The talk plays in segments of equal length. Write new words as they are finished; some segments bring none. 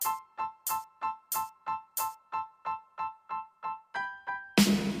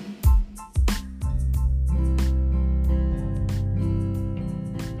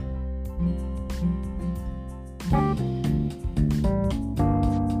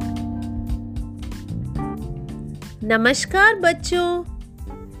नमस्कार बच्चों,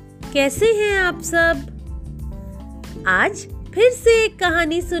 कैसे हैं आप सब। आज फिर से एक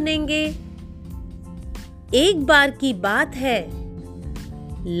कहानी सुनेंगे। एक बार की बात है,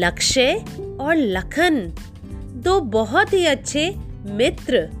 लक्ष्य और लखन दो बहुत ही अच्छे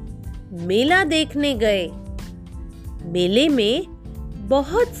मित्र मेला देखने गए। मेले में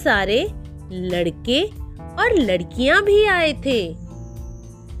बहुत सारे लड़के और लड़कियां भी आए थे।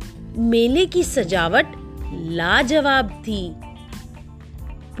 मेले की सजावट लाजवाब थी।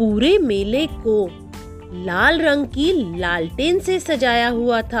 पूरे मेले को लाल रंग की लालटेन से सजाया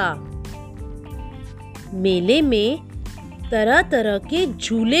हुआ था। मेले में तरह तरह के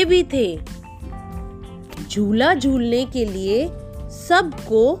झूले भी थे। झूला झूलने के लिए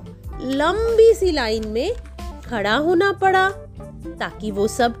सबको लंबी सी लाइन में खड़ा होना पड़ा ताकि वो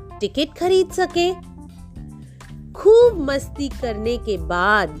सब टिकट खरीद सके। खूब मस्ती करने के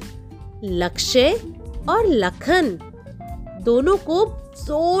बाद लक्ष्य और लखन दोनों को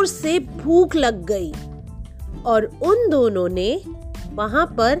जोर से भूख लग गई और उन दोनों ने वहां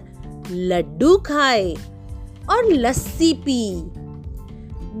पर लड्डू खाए और लस्सी पी।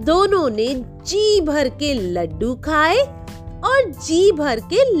 दोनों ने जी भर के लड्डू खाए और जी भर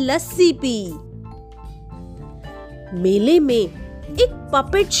के लस्सी पी। मेले में एक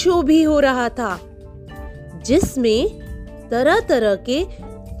पपेट शो भी हो रहा था जिसमें तरह तरह के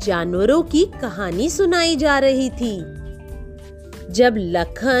जानवरों की कहानी सुनाई जा रही थी। जब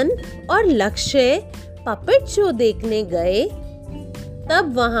लखन और लक्ष्य पपेट शो देखने गए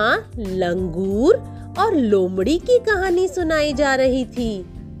तब वहां लंगूर और लोमड़ी की कहानी सुनाई जा रही थी।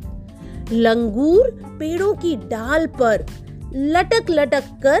 लंगूर पेड़ों की डाल पर लटक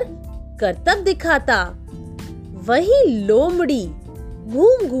लटक कर करतब दिखाता, वहीं लोमड़ी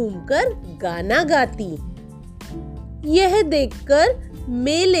घूम घूम कर गाना गाती। यह देखकर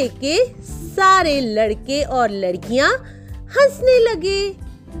मेले के सारे लड़के और लड़कियां हंसने लगे।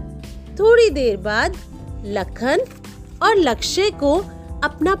 थोड़ी देर बाद लखन और लक्ष्य को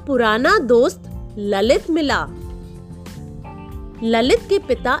अपना पुराना दोस्त ललित मिला। ललित के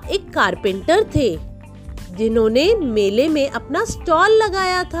पिता एक कारपेंटर थे जिन्होंने मेले में अपना स्टॉल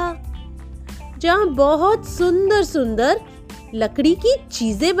लगाया था, जहां बहुत सुंदर सुंदर लकड़ी की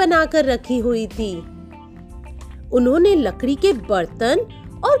चीजें बनाकर रखी हुई थी। उन्होंने लकड़ी के बर्तन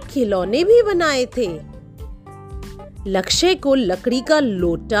और खिलौने भी बनाए थे। लक्ष्य को लकड़ी का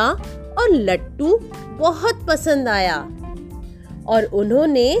लोटा और लट्टू बहुत पसंद आया और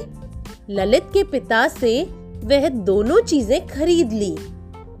उन्होंने ललित के पिता से वह दोनों चीजें खरीद ली।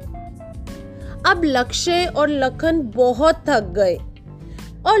 अब लक्ष्य और लखन बहुत थक गए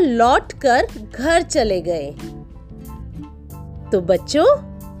और लौटकर घर चले गए। तो बच्चों,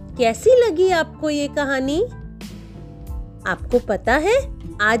 कैसी लगी आपको ये कहानी? आपको पता है,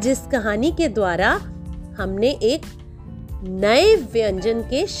 आज इस कहानी के द्वारा हमने एक नए व्यंजन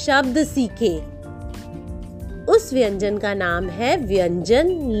के शब्द सीखे। उस व्यंजन का नाम है व्यंजन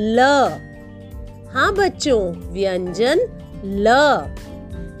ल। हाँ बच्चों, व्यंजन ल।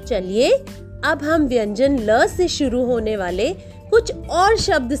 चलिए अब हम व्यंजन ल से शुरू होने वाले कुछ और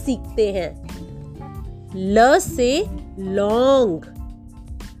शब्द सीखते हैं। ल से लौंग,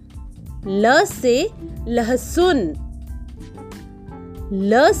 ल से लहसुन,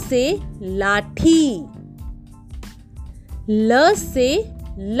 ल से लाठी, ल से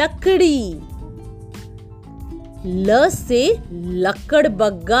लकड़ी, ल से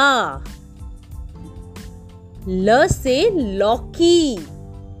लकड़बग्गा, ल से लौकी,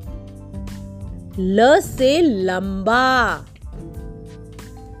 ल से लंबा,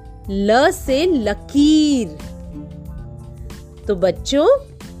 ल से लकीर। तो बच्चों,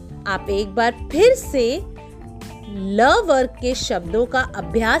 आप एक बार फिर से ल वर्ग के शब्दों का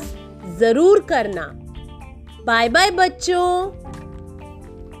अभ्यास जरूर करना। बाय बाय बच्चों।